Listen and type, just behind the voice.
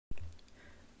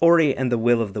Ori and the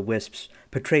Will of the Wisps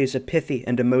portrays a pithy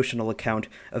and emotional account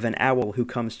of an owl who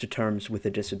comes to terms with a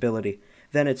disability.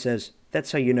 Then it says,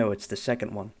 "That's how you know it's the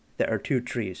second one. There are two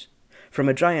trees." From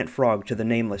a giant frog to the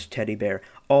nameless teddy bear,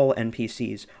 all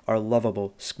NPCs are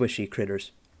lovable, squishy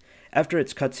critters. After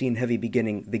its cutscene-heavy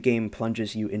beginning, the game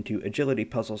plunges you into agility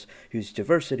puzzles whose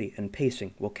diversity and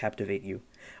pacing will captivate you.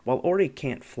 While Ori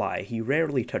can't fly, he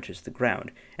rarely touches the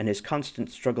ground, and his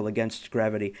constant struggle against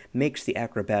gravity makes the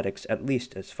acrobatics at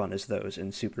least as fun as those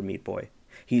in Super Meat Boy.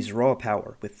 He's raw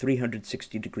power with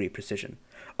 360-degree precision.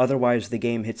 Otherwise, the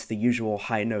game hits the usual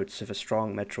high notes of a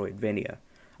strong Metroidvania.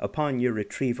 Upon your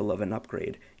retrieval of an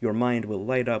upgrade, your mind will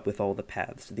light up with all the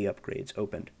paths the upgrades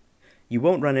opened. You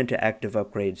won't run into active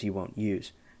upgrades you won't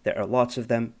use. There are lots of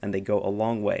them, and they go a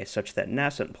long way, such that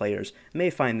nascent players may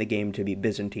find the game to be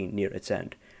Byzantine near its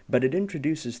end. But it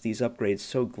introduces these upgrades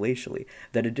so glacially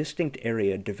that a distinct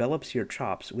area develops your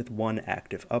chops with one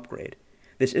active upgrade.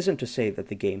 This isn't to say that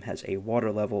the game has a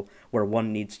water level where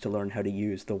one needs to learn how to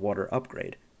use the water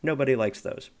upgrade. Nobody likes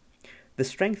those. The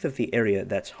strength of the area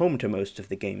that's home to most of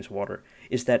the game's water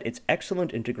is that its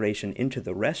excellent integration into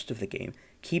the rest of the game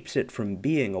keeps it from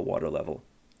being a water level.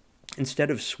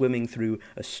 Instead of swimming through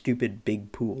a stupid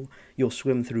big pool, you'll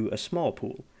swim through a small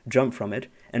pool, jump from it,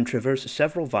 and traverse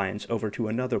several vines over to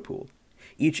another pool.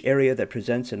 Each area that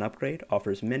presents an upgrade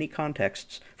offers many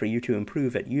contexts for you to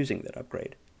improve at using that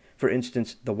upgrade. For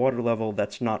instance, the water level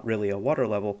that's not really a water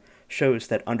level shows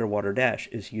that underwater dash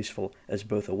is useful as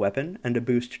both a weapon and a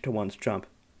boost to one's jump.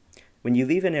 When you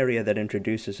leave an area that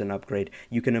introduces an upgrade,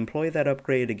 you can employ that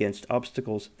upgrade against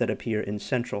obstacles that appear in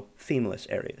central, themeless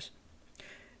areas.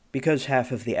 Because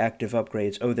half of the active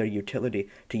upgrades owe their utility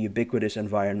to ubiquitous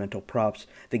environmental props,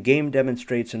 the game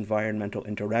demonstrates environmental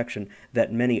interaction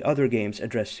that many other games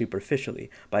address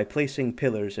superficially by placing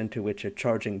pillars into which a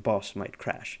charging boss might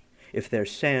crash. If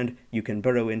there's sand, you can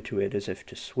burrow into it as if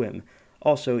to swim.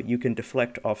 Also, you can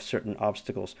deflect off certain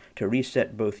obstacles to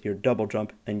reset both your double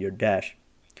jump and your dash.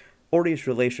 Ori's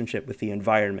relationship with the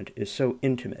environment is so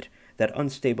intimate that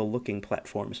unstable-looking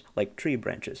platforms, like tree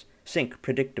branches, sink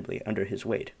predictably under his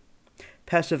weight.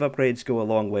 Passive upgrades go a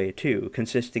long way too,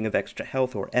 consisting of extra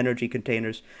health or energy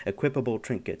containers, equipable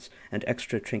trinkets, and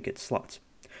extra trinket slots.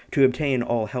 To obtain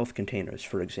all health containers,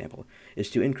 for example, is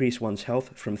to increase one's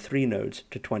health from 3 nodes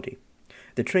to 20.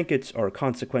 The trinkets are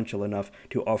consequential enough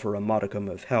to offer a modicum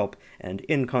of help, and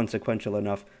inconsequential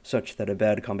enough such that a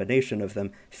bad combination of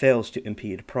them fails to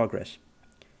impede progress.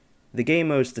 The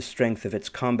game owes the strength of its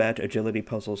combat, agility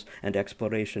puzzles, and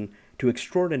exploration to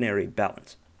extraordinary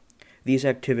balance. These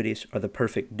activities are the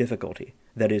perfect difficulty,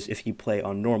 that is, if you play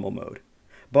on normal mode.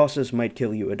 Bosses might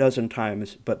kill you a dozen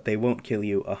times, but they won't kill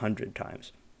you 100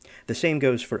 times. The same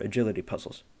goes for agility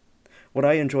puzzles. What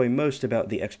I enjoy most about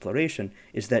the exploration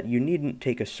is that you needn't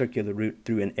take a circular route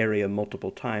through an area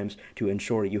multiple times to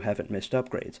ensure you haven't missed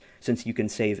upgrades, since you can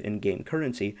save in-game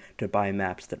currency to buy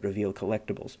maps that reveal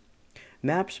collectibles.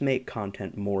 Maps make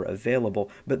content more available,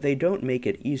 but they don't make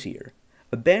it easier.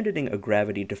 Abandoning a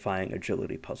gravity-defying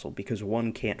agility puzzle because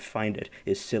one can't find it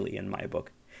is silly in my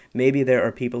book. Maybe there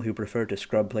are people who prefer to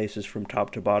scrub places from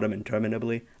top to bottom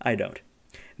interminably. I don't.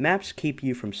 Maps keep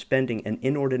you from spending an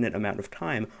inordinate amount of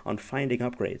time on finding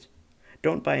upgrades.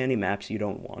 Don't buy any maps you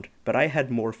don't want, but I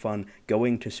had more fun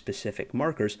going to specific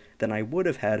markers than I would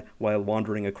have had while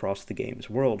wandering across the game's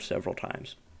world several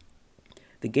times.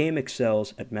 The game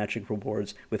excels at matching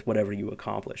rewards with whatever you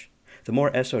accomplish. The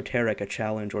more esoteric a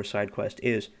challenge or side quest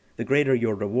is, the greater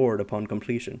your reward upon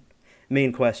completion.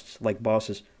 Main quests, like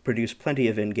bosses, produce plenty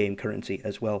of in-game currency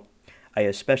as well. I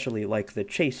especially like the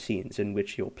chase scenes in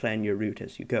which you'll plan your route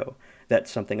as you go. That's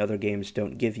something other games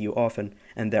don't give you often,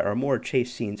 and there are more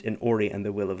chase scenes in Ori and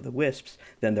the Will of the Wisps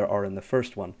than there are in the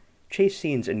first one. Chase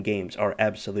scenes in games are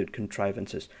absolute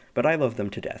contrivances, but I love them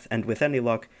to death, and with any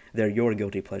luck, they're your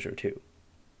guilty pleasure too.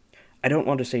 I don't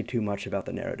want to say too much about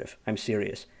the narrative. I'm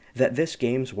serious. That this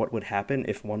game's what would happen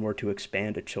if one were to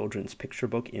expand a children's picture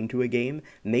book into a game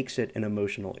makes it an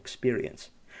emotional experience.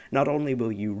 Not only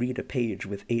will you read a page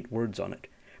with 8 words on it,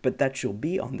 but that you'll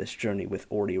be on this journey with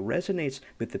Ori resonates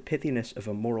with the pithiness of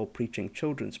a moral-preaching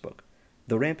children's book.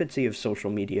 The rampancy of social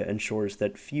media ensures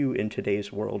that few in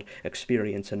today's world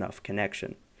experience enough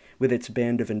connection. With its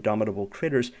band of indomitable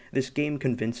critters, this game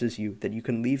convinces you that you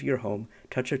can leave your home,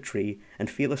 touch a tree, and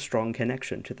feel a strong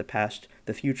connection to the past,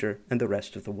 the future, and the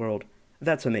rest of the world.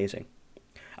 That's amazing.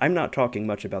 I'm not talking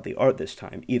much about the art this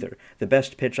time, either. The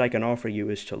best pitch I can offer you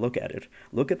is to look at it.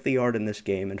 Look at the art in this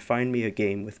game and find me a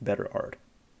game with better art.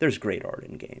 There's great art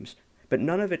in games, but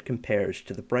none of it compares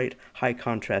to the bright,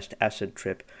 high-contrast acid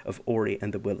trip of Ori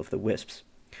and the Will of the Wisps.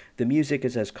 The music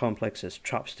is as complex as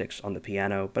chopsticks on the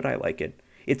piano, but I like it.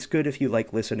 It's good if you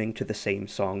like listening to the same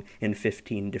song in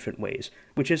 15 different ways,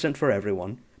 which isn't for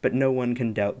everyone, but no one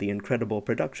can doubt the incredible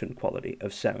production quality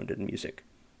of sound and music.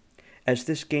 As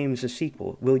this game's a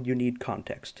sequel, will you need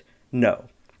context? No.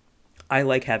 I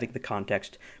like having the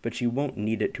context, but you won't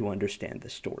need it to understand the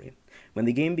story. When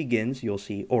the game begins, you'll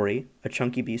see Ori, a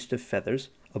chunky beast of feathers,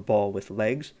 a ball with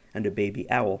legs, and a baby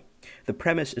owl. The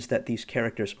premise is that these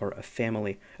characters are a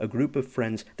family, a group of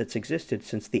friends that's existed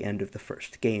since the end of the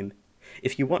first game.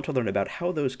 If you want to learn about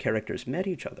how those characters met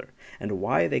each other, and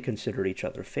why they consider each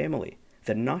other family,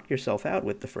 then knock yourself out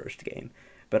with the first game.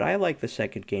 But I like the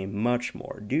second game much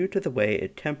more due to the way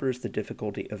it tempers the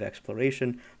difficulty of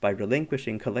exploration by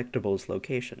relinquishing collectibles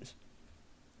locations.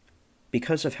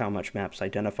 Because of how much maps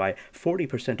identify,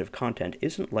 40% of content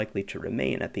isn't likely to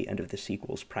remain at the end of the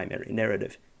sequel's primary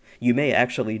narrative. You may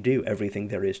actually do everything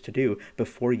there is to do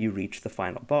before you reach the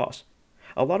final boss.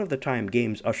 A lot of the time,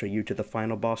 games usher you to the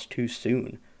final boss too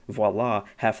soon. Voila,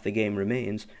 half the game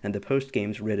remains, and the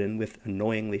post-game's ridden with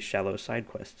annoyingly shallow side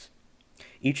quests.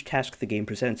 Each task the game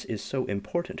presents is so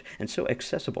important and so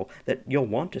accessible that you'll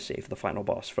want to save the final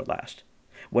boss for last.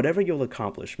 Whatever you'll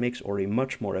accomplish makes Ori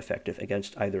much more effective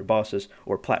against either bosses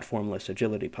or platformless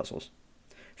agility puzzles.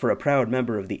 For a proud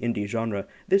member of the indie genre,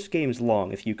 this game's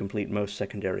long if you complete most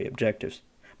secondary objectives.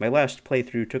 My last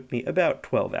playthrough took me about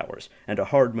 12 hours, and a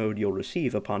hard mode you'll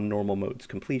receive upon normal mode's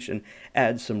completion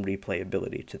adds some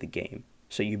replayability to the game,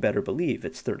 so you better believe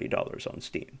it's $30 on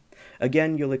Steam.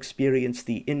 Again, you'll experience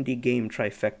the indie game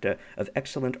trifecta of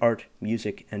excellent art,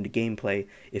 music, and gameplay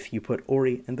if you put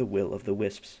Ori and the Will of the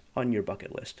Wisps on your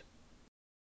bucket list.